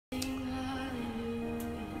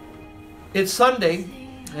It's Sunday,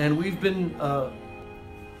 and we've been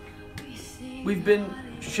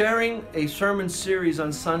sharing a sermon series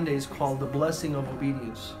on Sundays called "The Blessing of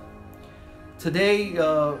Obedience." Today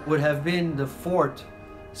would have been the fourth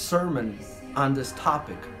sermon on this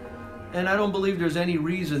topic, and I don't believe there's any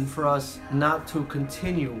reason for us not to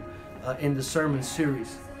continue in the sermon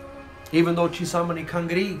series. Even though Chisamani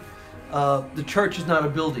Kangri, the church is not a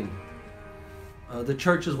building. The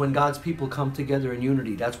church is when God's people come together in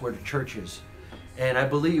unity. That's where the church is. And I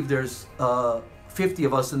believe there's 50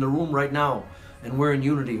 of us in the room right now, and we're in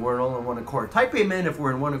unity. We're all in one accord. Type amen if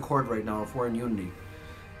we're in one accord right now, if we're in unity.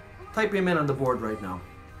 Type amen on the board right now.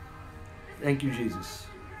 Thank you, Jesus.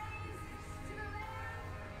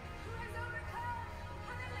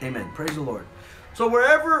 Amen. Praise the Lord. So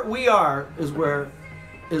wherever we are is where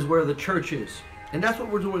the church is. And that's what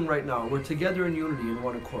we're doing right now. We're together in unity in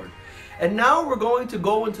one accord. And now we're going to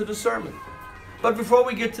go into the sermon. But before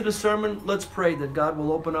we get to the sermon, let's pray that God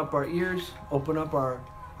will open up our ears, open up our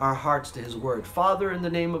hearts to His Word. Father, in the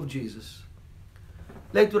name of Jesus.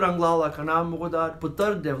 Chiworba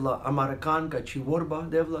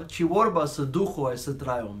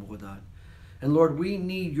And Lord, we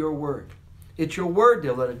need your Word. It's your Word,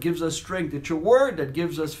 Devla, that gives us strength. It's your Word that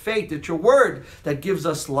gives us faith. It's your Word that gives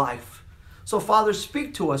us life. So, Father,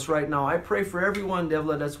 speak to us right now. I pray for everyone,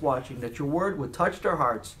 Devla, that's watching, that your Word would touch their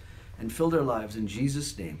hearts and fill their lives. In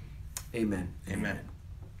Jesus' name, amen. Amen.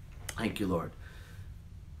 Thank you, Lord.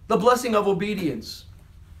 The blessing of obedience.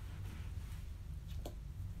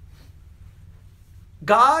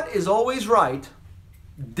 God is always right,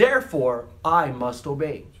 therefore I must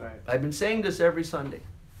obey. That's right. I've been saying this every Sunday.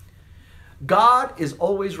 God is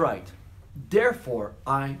always right, therefore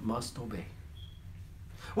I must obey.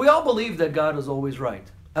 We all believe that God is always right.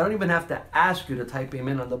 I don't even have to ask you to type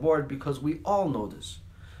amen on the board because we all know this.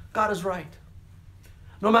 God is right.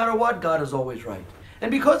 No matter what, God is always right. And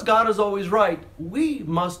because God is always right, we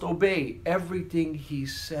must obey everything He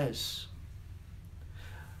says.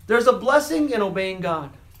 There's a blessing in obeying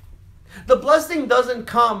God. The blessing doesn't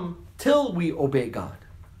come till we obey God.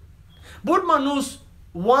 Budmanus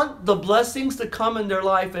want the blessings to come in their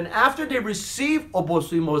life, and after they receive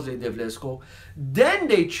then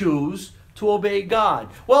they choose to obey God.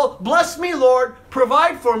 Well, bless me, Lord,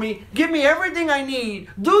 provide for me, give me everything I need,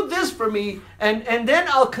 do this for me, and then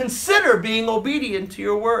I'll consider being obedient to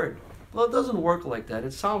your word. Well, it doesn't work like that.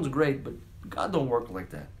 It sounds great, but God don't work like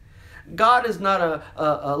that. God is not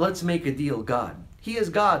a let's make a deal God. He is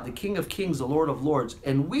God, the King of Kings, the Lord of Lords,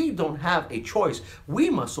 and we don't have a choice. We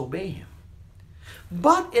must obey Him.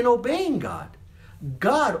 But in obeying God,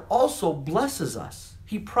 God also blesses us.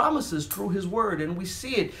 He promises through His Word, and we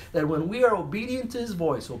see it that when we are obedient to His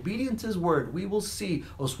voice, obedient to His Word, we will see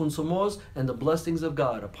os consumos and the blessings of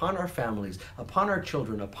God upon our families, upon our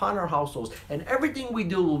children, upon our households, and everything we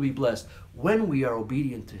do will be blessed when we are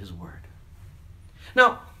obedient to His Word.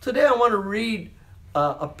 Now, today I want to read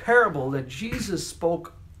a parable that Jesus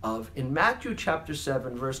spoke of in Matthew chapter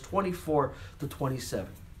 7, verse 24 to 27.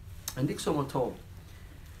 And Dick someone told.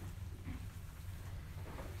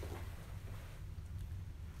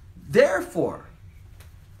 Therefore,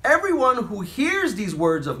 everyone who hears these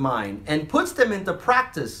words of mine and puts them into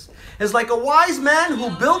practice is like a wise man who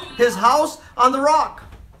built his house on the rock.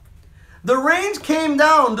 The rains came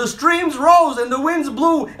down, the streams rose, and the winds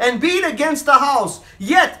blew and beat against the house.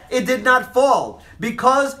 Yet it did not fall,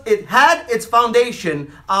 because it had its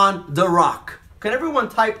foundation on the rock. Can everyone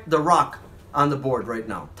type the rock on the board right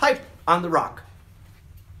now? Type on the rock.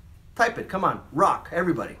 Type it, come on, rock,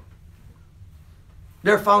 everybody.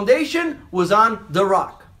 Their foundation was on the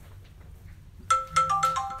rock.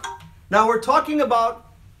 Now we're talking about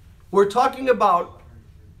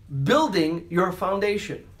building your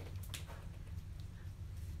foundation.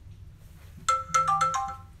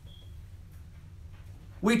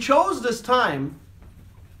 We chose this time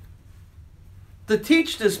to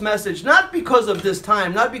teach this message, not because of this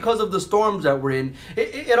time, not because of the storms that we're in.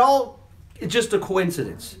 It's just a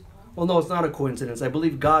coincidence. Well, no, it's not a coincidence. I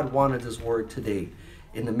believe God wanted this word today.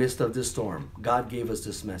 In the midst of this storm, God gave us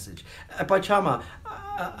this message. Pachama,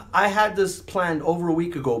 I had this planned over a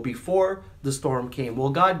week ago before the storm came. Well,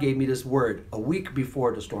 God gave me this word a week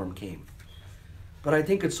before the storm came. But I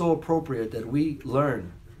think it's so appropriate that we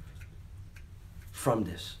learn from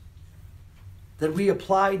this. That we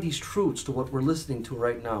apply these truths to what we're listening to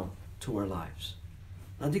right now to our lives.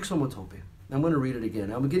 I'm going to read it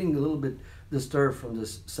again. I'm getting a little bit disturbed from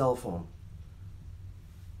this cell phone.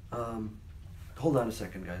 Hold on a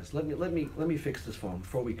second, guys. Let me fix this phone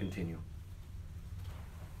before we continue.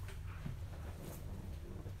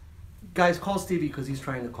 Guys, call Stevie because he's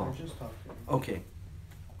trying to call. Just talking. Okay.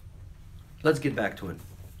 Let's get back to it.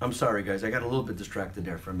 I'm sorry, guys. I got a little bit distracted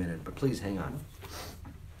there for a minute, but please hang on.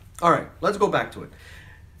 All right, let's go back to it.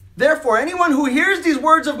 Therefore, anyone who hears these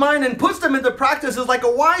words of mine and puts them into practice is like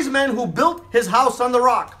a wise man who built his house on the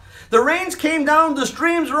rock. The rains came down, the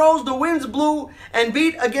streams rose, the winds blew and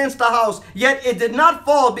beat against the house. Yet it did not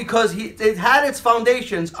fall because it had its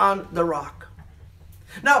foundations on the rock.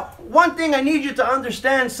 Now, one thing I need you to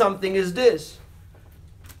understand something is this.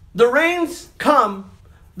 The rains come,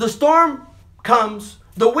 the storm comes,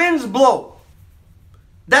 the winds blow.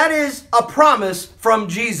 That is a promise from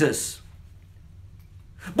Jesus.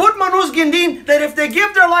 But manus gindin, that if they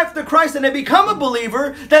give their life to Christ and they become a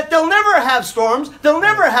believer, that they'll never have storms, they'll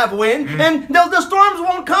never have wind, and the storms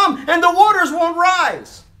won't come and the waters won't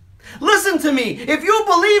rise. Listen to me. If you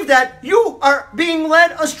believe that, you are being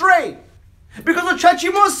led astray. Because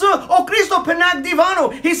o Cristo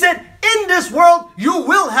penagdivano, he said, in this world you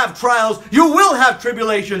will have trials, you will have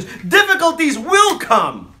tribulations, difficulties will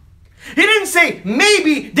come. He didn't say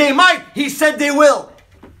maybe they might, he said they will.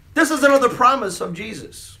 This is another promise of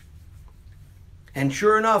Jesus. And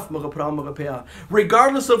sure enough,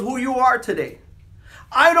 regardless of who you are today,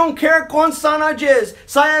 I don't care con sanajes,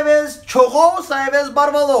 saeves chogo, saeves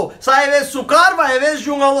barbalo, saeves sukar, saeves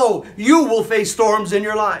jungalo, you will face storms in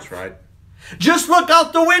your life. That's right. Just look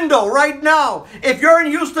out the window right now. If you're in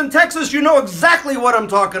Houston, Texas, you know exactly what I'm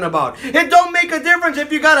talking about. It don't make a difference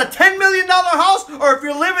if you got a $10 million house or if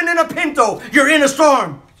you're living in a Pinto, you're in a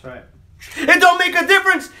storm. That's right. It don't make a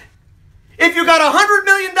difference if you got $100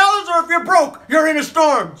 million or if you're broke, you're in a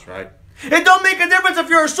storm. That's right. It don't make a difference if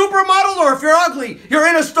you're a supermodel or if you're ugly, you're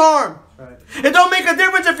in a storm. Right. It don't make a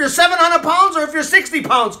difference if you're 700 pounds or if you're 60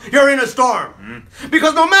 pounds, you're in a storm.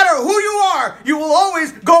 Because no matter who you are, you will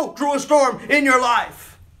always go through a storm in your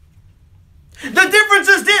life. The difference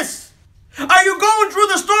is this. Are you going through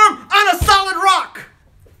the storm on a solid rock?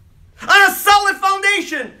 On a solid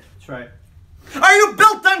foundation? That's right. Are you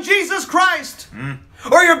built on Jesus Christ?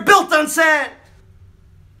 Or you're built on sand?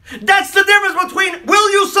 That's the difference between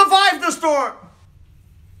will you survive the storm?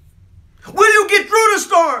 Will you get through the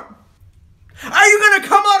storm? Are you going to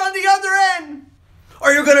come out on the other end? Or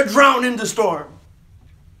are you going to drown in the storm?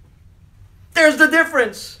 There's the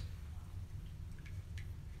difference.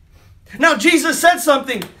 Now Jesus said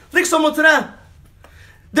something.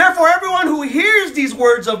 Therefore everyone who hears these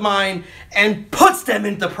words of mine and puts them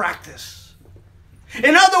into practice.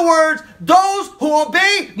 In other words, those who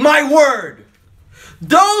obey my word.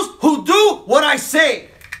 Those who do what I say.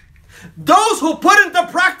 Those who put into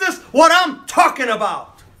practice what I'm talking about.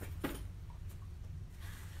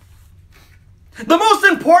 The most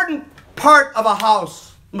important part of a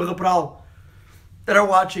house, mga pral, that are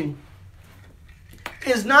watching,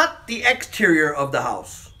 is not the exterior of the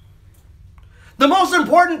house. The most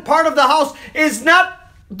important part of the house is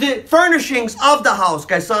not the furnishings of the house,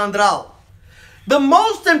 kay Sandral. The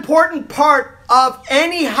most important part of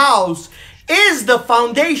any house is the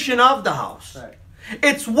foundation of the house. Right.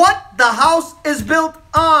 It's what the house is built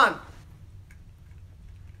on.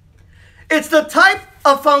 It's the type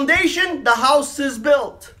of foundation the house is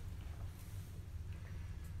built.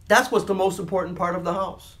 That's what's the most important part of the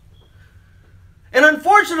house. And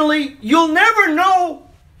unfortunately, you'll never know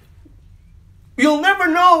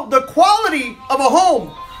the quality of a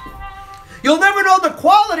home. You'll never know the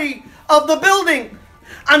quality of the building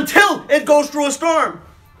until it goes through a storm.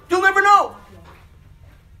 You'll never know.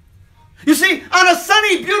 You see, on a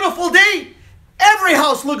sunny, beautiful day, every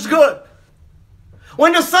house looks good.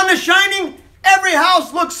 When the sun is shining, every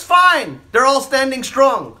house looks fine. They're all standing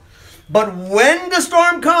strong. But when the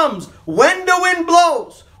storm comes, when the wind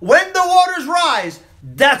blows, when the waters rise,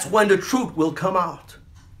 that's when the truth will come out.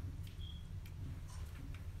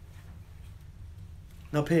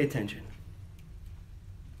 Now pay attention.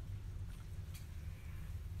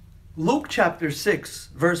 Luke chapter 6,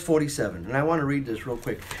 verse 47. And I want to read this real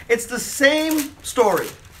quick. It's the same story.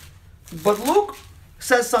 But Luke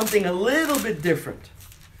says something a little bit different.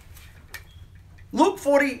 Luke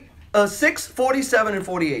 6, 47 and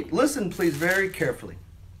 48. Listen, please, very carefully.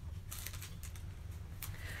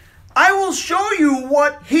 I will show you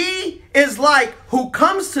what he is like who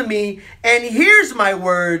comes to me and hears my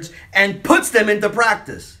words and puts them into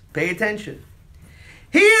practice. Pay attention.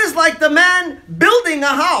 He is like the man building a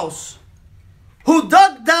house who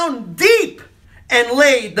dug down deep and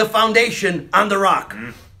laid the foundation on the rock.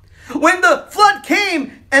 When the flood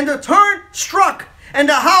came and the torrent struck and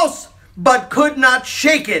the house but could not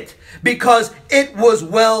shake it because it was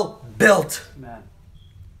well built. Amen.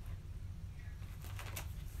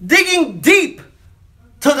 Digging deep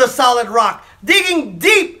to the solid rock. Digging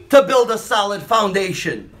deep to build a solid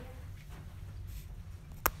foundation.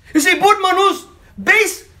 You see, Budmanus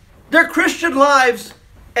base their Christian lives,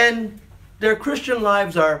 and their Christian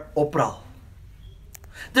lives are opral.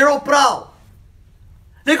 They're opral.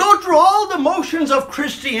 They go through all the motions of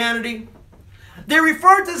Christianity. They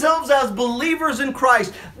refer to themselves as believers in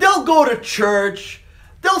Christ. They'll go to church.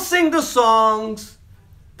 They'll sing the songs.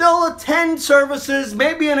 They'll attend services,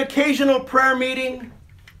 maybe an occasional prayer meeting.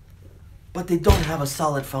 But they don't have a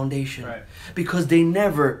solid foundation, right, because they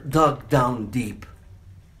never dug down deep.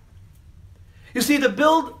 You see, to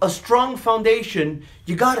build a strong foundation,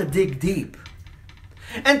 you got to dig deep.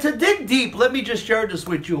 And to dig deep, let me just share this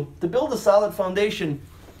with you. To build a solid foundation,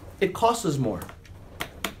 it costs us more.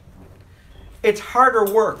 It's harder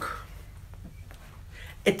work.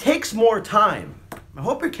 It takes more time. I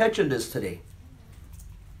hope you're catching this today.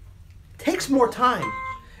 It takes more time.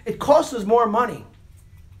 It costs us more money.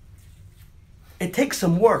 It takes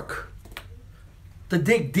some work to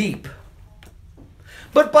dig deep.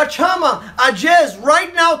 But Bachama, Ajez,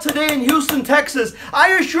 right now today in Houston, Texas, I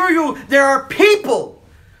assure you there are people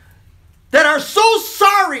that are so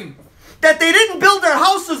sorry that they didn't build their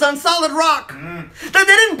houses on solid rock. That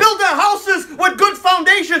they didn't build their houses with good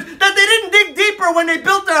foundations. That they didn't dig deeper when they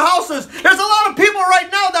built their houses. There's a lot of people right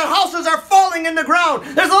now, their houses are falling in the ground.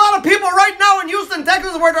 There's a lot of people right now in Houston,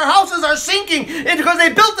 Texas, where their houses are sinking because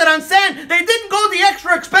they built it on sand. They didn't go the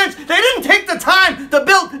extra expense. They didn't take the time to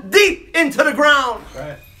build deep into the ground.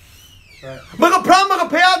 Right. Mga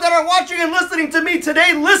that are watching and listening to me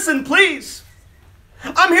today, listen, please.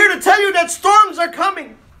 I'm here to tell you that storms are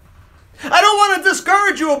coming. I don't want to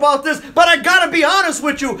discourage you about this, but I got to be honest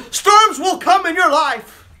with you. Storms will come in your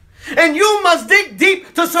life, and you must dig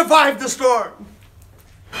deep to survive the storm.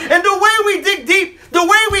 And the way we dig deep, the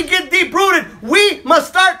way we get deep-rooted, we must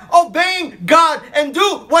start obeying God and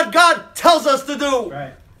do what God tells us to do.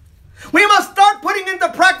 Right. We must start putting into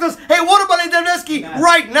practice, hey, what about Devneski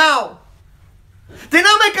right now?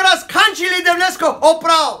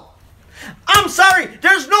 I'm sorry,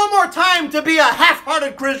 there's no more time to be a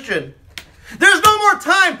half-hearted Christian. There's no more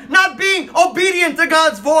time not being obedient to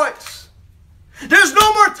God's voice. There's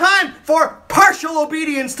no more time for partial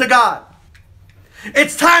obedience to God.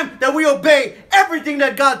 It's time that we obey everything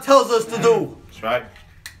that God tells us to do. That's right.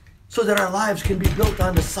 So that our lives can be built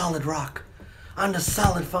on the solid rock, on the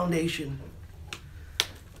solid foundation.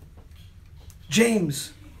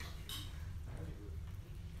 James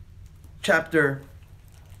chapter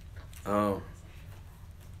 1.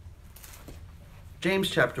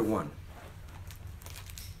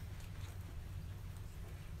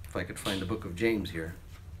 If I could find the book of James here.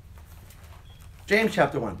 James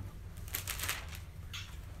chapter 1.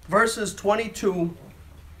 Verses 22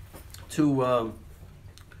 to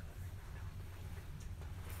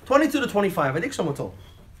 25. I think someone told.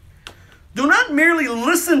 Do not merely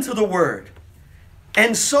listen to the word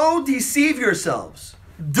and so deceive yourselves.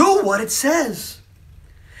 Do what it says.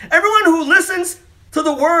 Everyone who listens to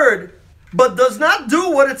the word but does not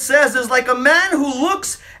do what it says is like a man who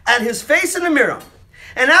looks at his face in the mirror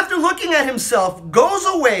and after looking at himself goes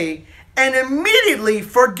away and immediately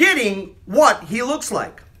forgetting what he looks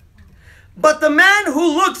like. But the man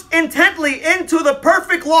who looks intently into the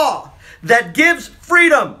perfect law that gives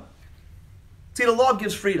freedom. See, the law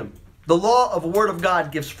gives freedom. The law of the Word of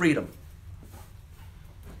God gives freedom.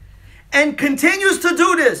 And continues to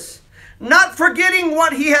do this, not forgetting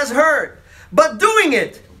what he has heard, but doing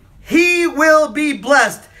it, he will be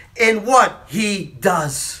blessed in what he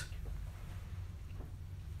does.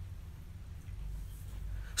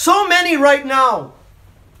 So many right now,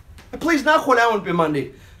 please not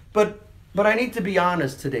Monday, but I need to be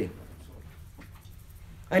honest today.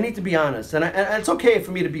 I need to be honest, and it's okay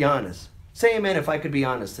for me to be honest. Say amen if I could be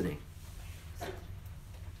honest today.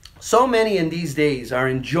 So many in these days are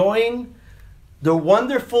enjoying the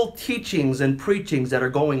wonderful teachings and preachings that are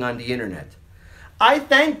going on the internet. I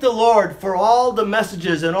thank the Lord for all the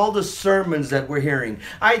messages and all the sermons that we're hearing.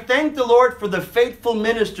 I thank the Lord for the faithful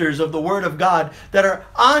ministers of the Word of God that are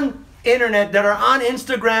on internet, that are on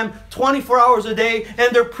Instagram 24 hours a day,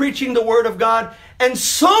 and they're preaching the Word of God. And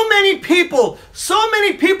so many people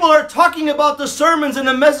are talking about the sermons and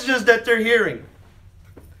the messages that they're hearing.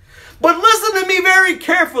 But listen to me very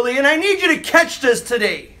carefully, and I need you to catch this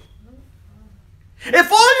today.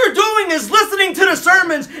 If all you're doing is listening to the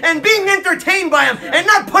sermons and being entertained by them and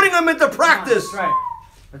not putting them into practice, that's right.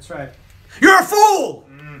 That's right. You're a fool.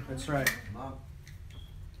 That's right.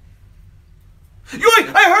 I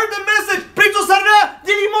heard the message, Prito Sarna,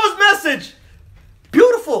 Dilimo's message.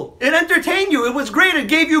 Beautiful. It entertained you. It was great. It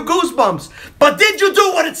gave you goosebumps. But did you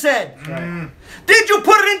do what it said? Right. Did you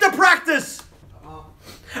put it into practice?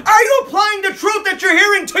 Are you applying the truth that you're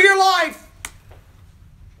hearing to your life?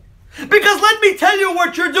 me tell you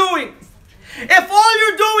what you're doing. If all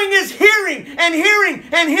you're doing is hearing and hearing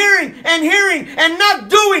and hearing and hearing and not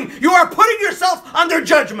doing, you are putting yourself under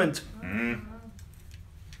judgment.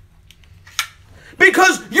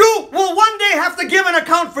 Because you will one day have to give an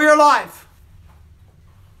account for your life.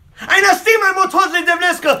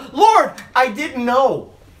 Lord, I didn't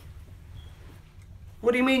know.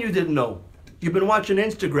 What do you mean you didn't know? You've been watching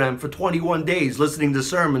Instagram for 21 days, listening to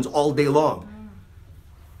sermons all day long.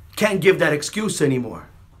 Can't give that excuse anymore.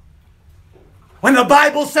 When the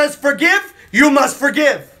Bible says forgive, you must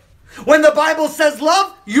forgive. When the Bible says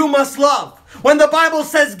love, you must love. When the Bible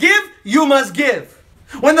says give, you must give.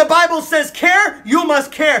 When the Bible says care, you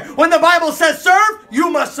must care. When the Bible says serve,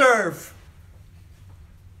 you must serve.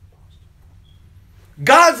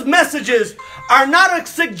 God's messages are not a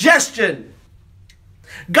suggestion.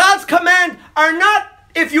 God's command are not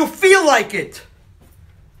if you feel like it.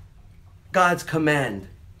 God's command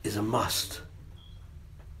is a must.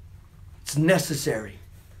 It's necessary.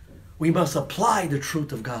 We must apply the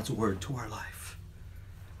truth of God's word to our life.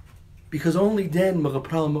 Because only then,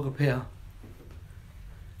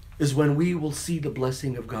 is when we will see the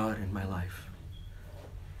blessing of God in my life.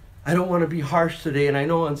 I don't want to be harsh today, and I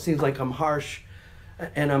know it seems like I'm harsh,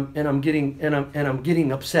 and I'm getting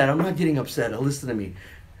upset. I'm not getting upset. Listen to me.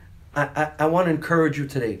 I want to encourage you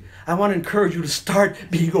today. I want to encourage you to start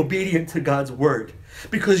being obedient to God's word.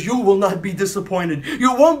 Because you will not be disappointed.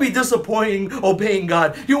 You won't be disappointing obeying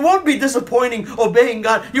God. You won't be disappointing obeying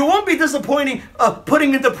God. You won't be disappointing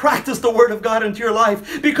putting into practice the word of God into your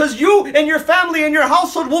life. Because you and your family and your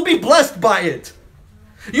household will be blessed by it.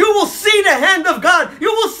 You will see the hand of God.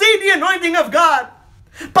 You will see the anointing of God.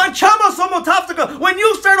 When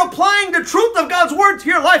you start applying the truth of God's word to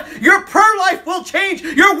your life, your prayer life will change,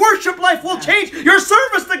 your worship life will change, your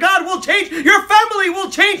service to God will change, your family will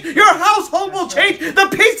change, your household will change, the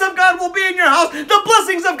peace of God will be in your house, the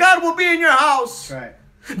blessings of God will be in your house. That's right.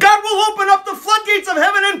 God will open up the floodgates of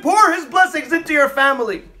heaven and pour his blessings into your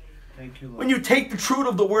family. Thank you, Lord. When you take the truth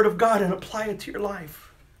of the word of God and apply it to your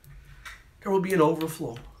life, there will be an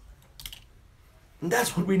overflow. And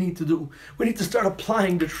that's what we need to do. We need to start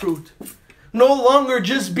applying the truth. No longer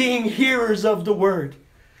just being hearers of the word.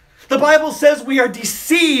 The Bible says we are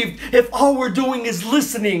deceived if all we're doing is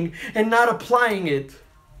listening and not applying it.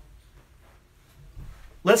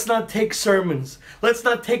 Let's not take sermons. Let's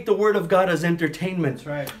not take the word of God as entertainment. That's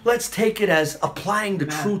right. Let's take it as applying the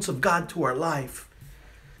truths of God to our life.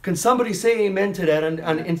 Can somebody say amen to that on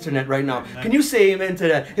the internet right now? Amen. Can you say amen to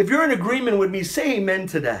that? If you're in agreement with me, say amen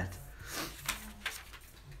to that.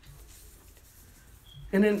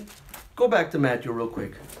 And then go back to Matthew real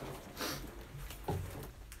quick.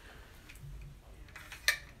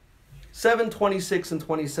 7:26 and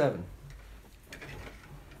 27.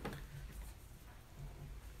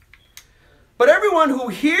 But everyone who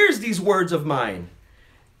hears these words of mine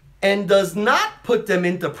and does not put them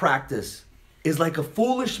into practice is like a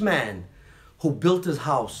foolish man who built his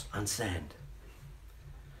house on sand.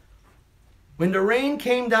 When the rain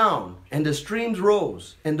came down and the streams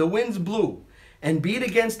rose and the winds blew and beat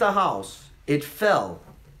against the house, it fell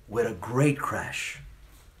with a great crash.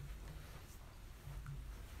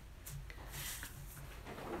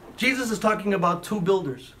 Jesus is talking about two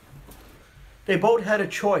builders. They both had a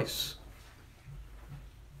choice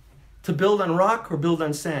to build on rock or build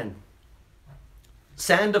on sand.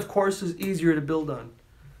 Sand, of course, is easier to build on.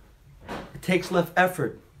 It takes less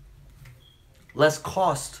effort, less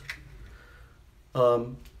cost,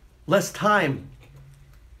 less time.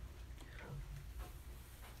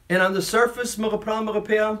 And on the surface, both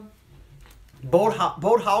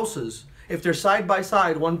houses, if they're side by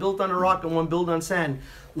side, one built on a rock and one built on sand,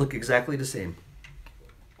 look exactly the same.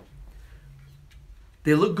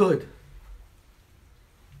 They look good.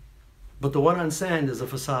 But the one on sand is a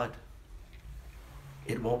facade.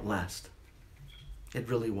 It won't last. It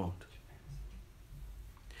really won't.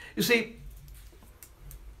 You see,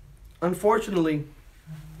 unfortunately,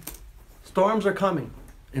 storms are coming.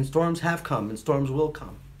 And storms have come, and storms will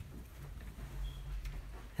come.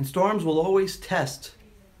 And storms will always test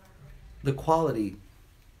the quality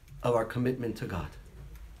of our commitment to God.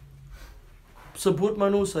 So but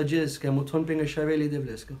manus ajes ke muton pinga shaveli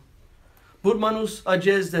devleska. But manus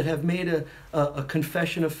ajes that have made a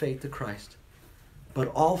confession of faith to Christ. But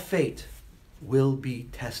all faith will be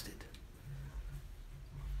tested.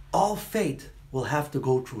 All faith will have to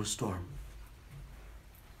go through a storm.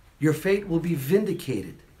 Your faith will be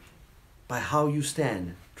vindicated by how you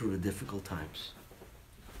stand through the difficult times.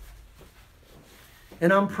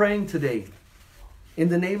 And I'm praying today, in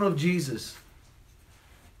the name of Jesus,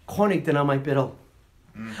 connecten a my pero.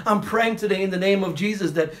 I'm praying today in the name of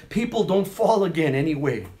Jesus that people don't fall again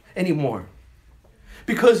anymore.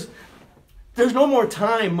 Because there's no more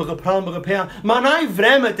time. Manai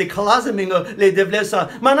vreme te kalazaminga le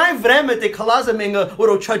devlesa. Manai vreme te kalazaminga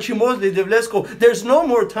oro chachimos le devlesko. There's no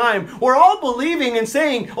more time. We're all believing and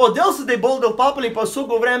saying, "Oh, Deus de bol del papali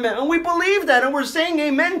pasugo vreme," and we believe that, and we're saying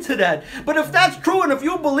amen to that. But if that's true, and if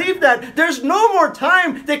you believe that, there's no more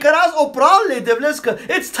time. Te karas opral le devleska.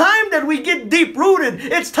 It's time that we get deep rooted.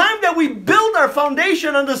 It's time that we build our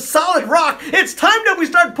foundation on the solid rock. It's time that we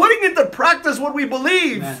start putting into practice what we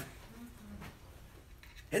believe. Amen.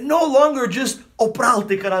 And no longer just opral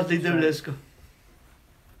te karas le devleska.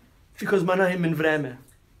 Because manahim in vreme.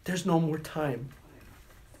 There's no more time.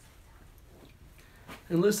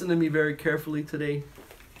 And listen to me very carefully today.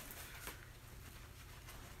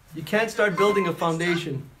 You can't start building a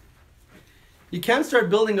foundation. You can't start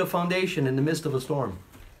building a foundation in the midst of a storm.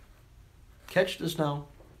 Catch this now.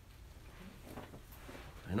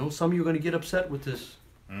 I know some of you are going to get upset with this.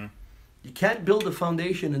 You can't build a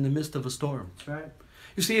foundation in the midst of a storm. That's right.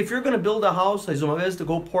 You see, if you're going to build a house, to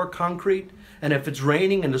go pour concrete, and if it's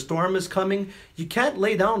raining and the storm is coming, you can't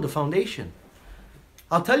lay down the foundation.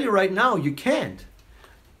 I'll tell you right now, you can't.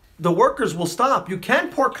 The workers will stop. You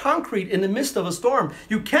can't pour concrete in the midst of a storm.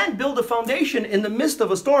 You can't build a foundation in the midst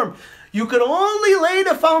of a storm. You can only lay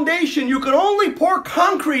the foundation. You can only pour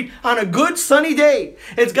concrete on a good sunny day.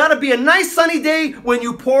 It's got to be a nice sunny day when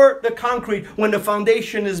you pour the concrete, when the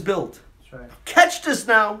foundation is built. That's right. Catch this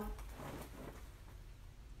now.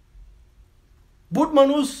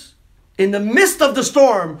 Budmanus, in the midst of the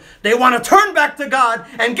storm, they want to turn back to God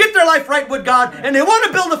and get their life right with God, and they want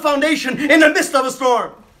to build a foundation in the midst of a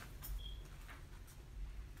storm.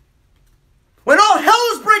 When all hell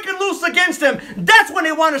is breaking loose against them, that's when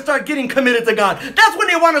they want to start getting committed to God. That's when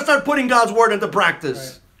they want to start putting God's word into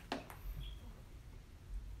practice. Right.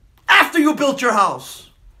 After you built your house.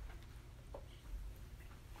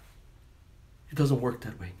 It doesn't work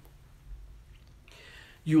that way.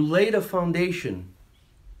 You laid a foundation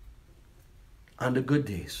on the good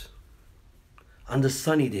days, on the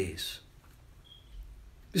sunny days.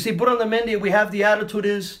 You see, Buranamende, we have the attitude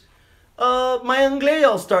is,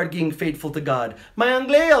 I'll start being faithful to God.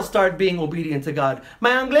 I'll start being obedient to God.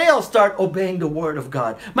 I'll start obeying the word of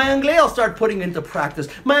God. I'll start putting into practice.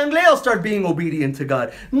 I'll start being obedient to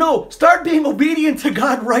God. No, start being obedient to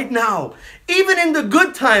God right now. Even in the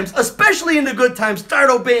good times, especially in the good times,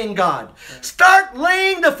 start obeying God. Start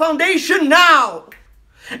laying the foundation now.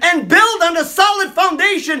 And build on the solid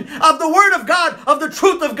foundation of the word of God, of the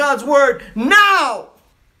truth of God's word now.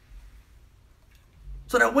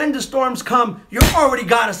 So that when the storms come, you've already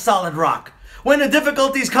got a solid rock. When the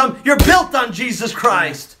difficulties come, you're built on Jesus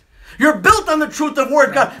Christ. You're built on the truth of word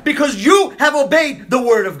of God because you have obeyed the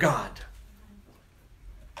word of God.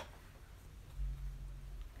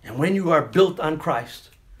 And when you are built on Christ,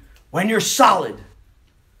 when you're solid,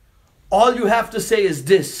 all you have to say is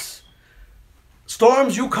this.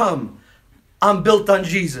 Storms you come, I'm built on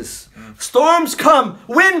Jesus. Storms come,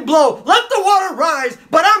 wind blow, let the water rise,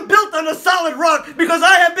 but I'm built on a solid rock because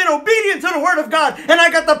I have been obedient to the word of God, and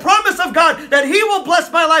I got the promise of God that he will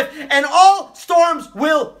bless my life, and all storms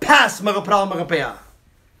will pass.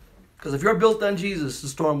 Because if you're built on Jesus, the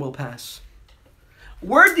storm will pass.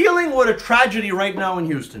 We're dealing with a tragedy right now in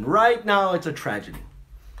Houston. Right now, it's a tragedy.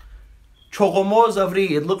 Chogomoz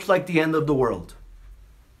Avri, it looks like the end of the world.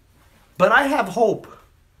 But I have hope.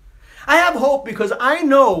 I have hope because I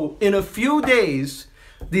know in a few days,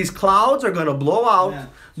 these clouds are going to blow out,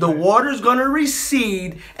 the water's going to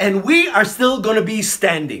recede, and we are still going to be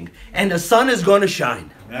standing. And the sun is going to shine.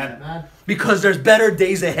 Amen. Because there's better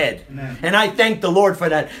days ahead. Amen. And I thank the Lord for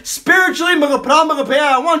that. Spiritually,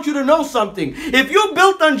 I want you to know something. If you're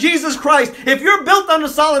built on Jesus Christ, if you're built on a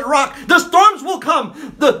solid rock, the storms will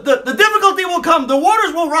come, the difficulty will come, the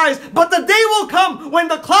waters will rise, but the day will come when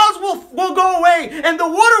the clouds will go away, and the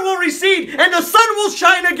water will recede, and the sun will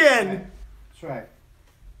shine again. That's right.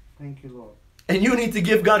 Thank you, Lord. And you need to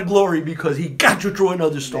give God glory because he got you through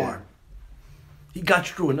another storm. He got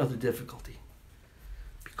you through another difficulty.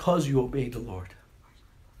 Because you obeyed the Lord.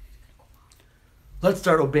 Let's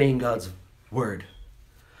start obeying God's word.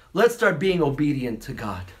 Let's start being obedient to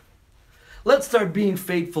God. Let's start being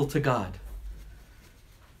faithful to God.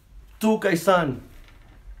 Tu kaisan,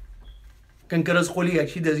 kan karas kholi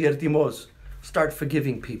akshi desiertimos. Start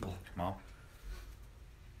forgiving people.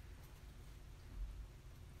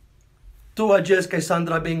 Tu ajes kaisan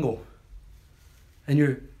drabingo, and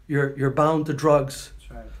you're bound to drugs.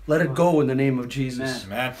 Right. Let it go in the name of Jesus.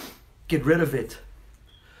 Amen. Get rid of it.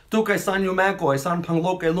 Tu kaisan yumako, isan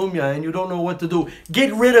panglo lumya, and you don't know what to do.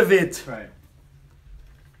 Get rid of it. Right.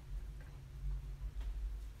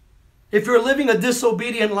 If you're living a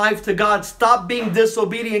disobedient life to God, stop being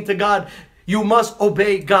disobedient to God. You must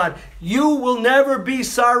obey God. You will never be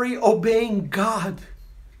sorry obeying God.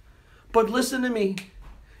 But listen to me.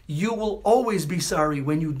 You will always be sorry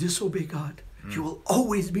when you disobey God. You will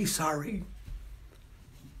always be sorry.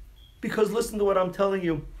 Because listen to what I'm telling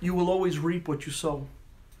you. You will always reap what you sow.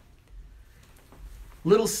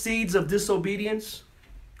 Little seeds of disobedience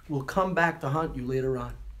will come back to haunt you later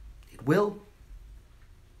on. It will.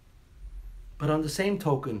 But on the same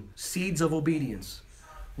token, seeds of obedience.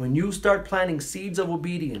 When you start planting seeds of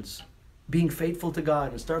obedience, being faithful to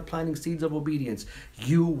God, and start planting seeds of obedience,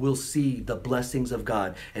 you will see the blessings of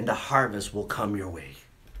God, and the harvest will come your way.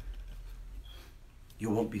 You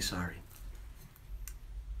won't be sorry.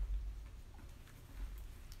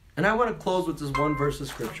 And I want to close with this one verse of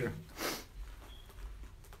scripture.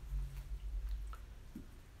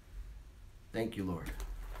 Thank you, Lord.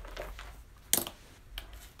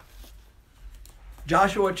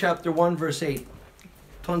 Joshua chapter 1 verse 8.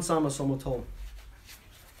 Ton sama somotol.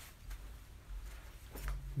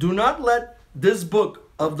 Do not let this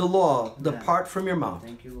book of the law depart from your mouth.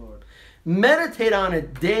 Thank you, Lord. Meditate on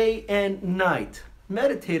it day and night.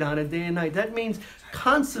 Meditate on it day and night. That means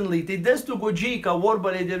constantly. Te destu goji ka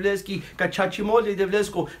worbale devleski ka chachimole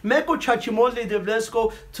devlesko. Meko chachimole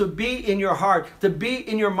devlesko, to be in your heart, to be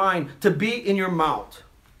in your mind, to be in your mouth.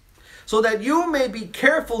 So that you may be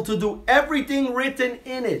careful to do everything written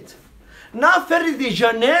in it. Na feri de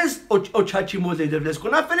janez o chachimole devlesko.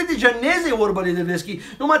 Na feri de janez e worbale devleski.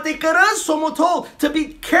 No mate karas somotol, to be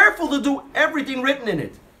careful to do everything written in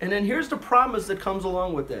it. And then here's the promise that comes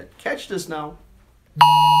along with that. Catch this now.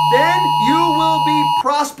 Then you will be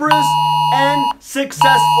prosperous and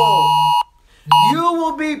successful. You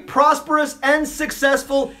will be prosperous and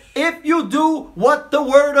successful if you do what the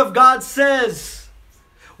Word of God says.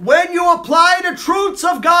 When you apply the truths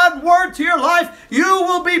of God's Word to your life, you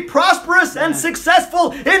will be prosperous and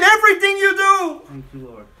successful in everything you do. Thank you,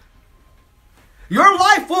 Lord. Your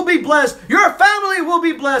life will be blessed. Your family will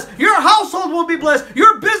be blessed. Your household will be blessed.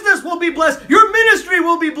 Your business will be blessed. Your ministry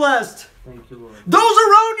will be blessed. Thank you, Lord. Those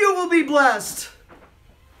around you will be blessed.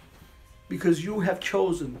 Because you have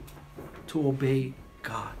chosen to obey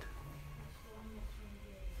God.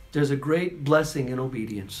 There's a great blessing in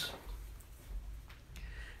obedience.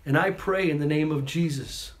 And I pray in the name of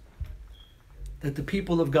Jesus that the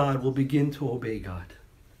people of God will begin to obey God.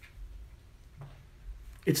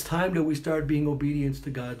 It's time that we start being obedient to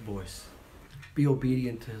God's voice. Be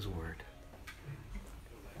obedient to His word.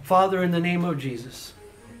 Father, in the name of Jesus,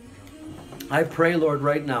 I pray, Lord,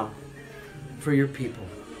 right now for your people,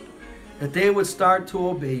 that they would start to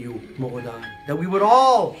obey you, Mo'odan. That we would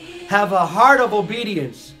all have a heart of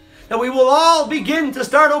obedience. That we will all begin to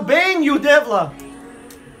start obeying you, Devla.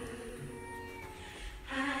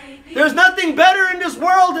 There's nothing better in this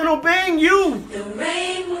world than obeying you.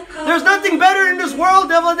 There's nothing better in this world,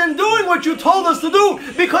 Devla, than doing what you told us to do.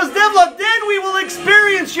 Because, Devla, then we will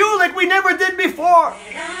experience you like we never did before.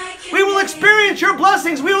 We will experience your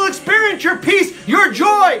blessings. We will experience your peace, your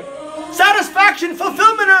joy, satisfaction,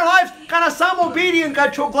 fulfillment in our lives.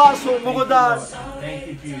 Thank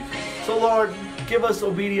you, Jesus. So, Lord, give us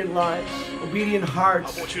obedient lives, obedient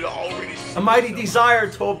hearts, a mighty desire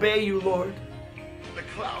to obey you, Lord.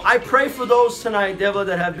 I pray for those tonight, Devla,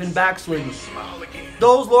 that have been backsliding.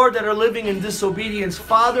 Those, Lord, that are living in disobedience.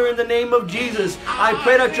 Father, in the name of Jesus, I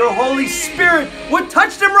pray that your Holy Spirit would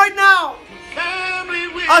touch them right now.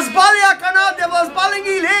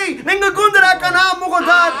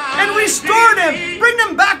 And restore them. Bring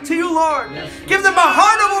them back to you, Lord. Give them a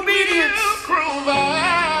heart of obedience.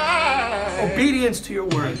 Obedience to your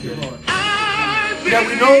word. That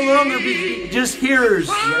we no longer be just hearers.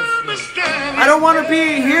 I don't want to be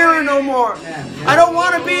a hearer no more. I don't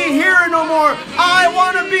want to be a hearer no more. I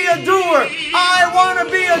want to be a doer. I want to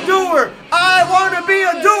be a doer. I want to be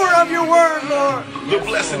a doer of your word, Lord. The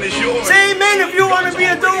blessing is yours. Say amen if you want to be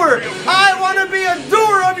a doer. I want to be a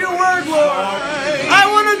doer of your word, Lord. I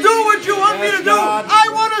want to do what you want me to do. I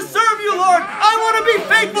want to serve you, Lord. I want to be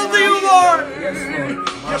faithful to you, Lord.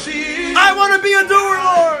 I want to be a doer,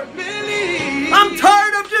 Lord. I'm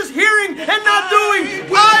tired of just hearing and not doing.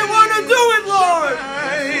 I want to do it, Lord.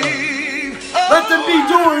 Let them be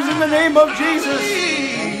doers in the name of Jesus.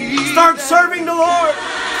 Start serving the Lord.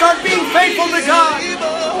 Start being faithful to God.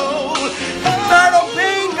 Start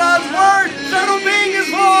obeying God's word. Start obeying His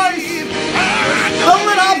voice. Don't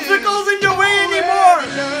let obstacles in your way anymore.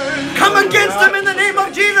 Come against them in the name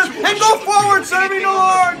of Jesus and go forward serving the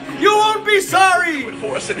Lord. You won't be sorry.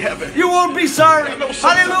 for us in heaven. You won't be sorry.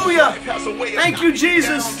 Hallelujah. Thank you,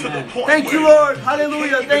 Jesus. Thank you, Lord.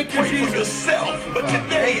 Hallelujah. Thank you, Jesus. Yourself, but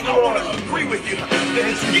today I want to agree with you that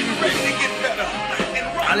it's getting ready to get better. And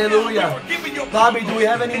right Hallelujah. now, Lord, giving your Bobby, do we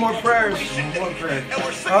have any more prayers?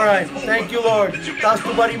 All right. Thank you, Lord.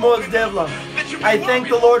 I thank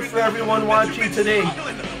the Lord for everyone watching today.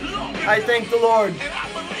 I thank the Lord.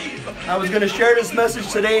 I was going to share this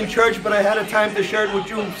message today in church, but I had a time to share it with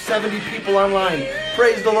you 70 people online.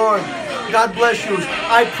 Praise the Lord. God bless you.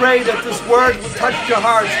 I pray that this word will touch your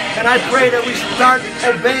hearts, and I pray that we start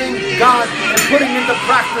obeying God and putting into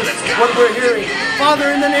practice what we're hearing. Father,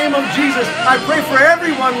 in the name of Jesus, I pray for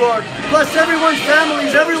everyone, Lord. Bless everyone's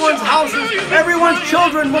families, everyone's houses, everyone's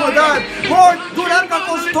children, Lord God. Lord, do not let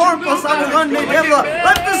the storm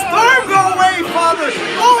let the storm go away, Father.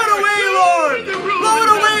 Blow it away, Lord. Blow it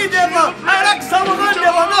away, devil.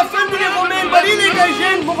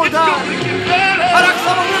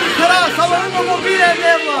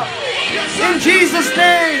 In Jesus'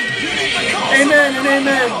 name. Amen and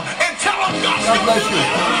amen. God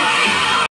bless you.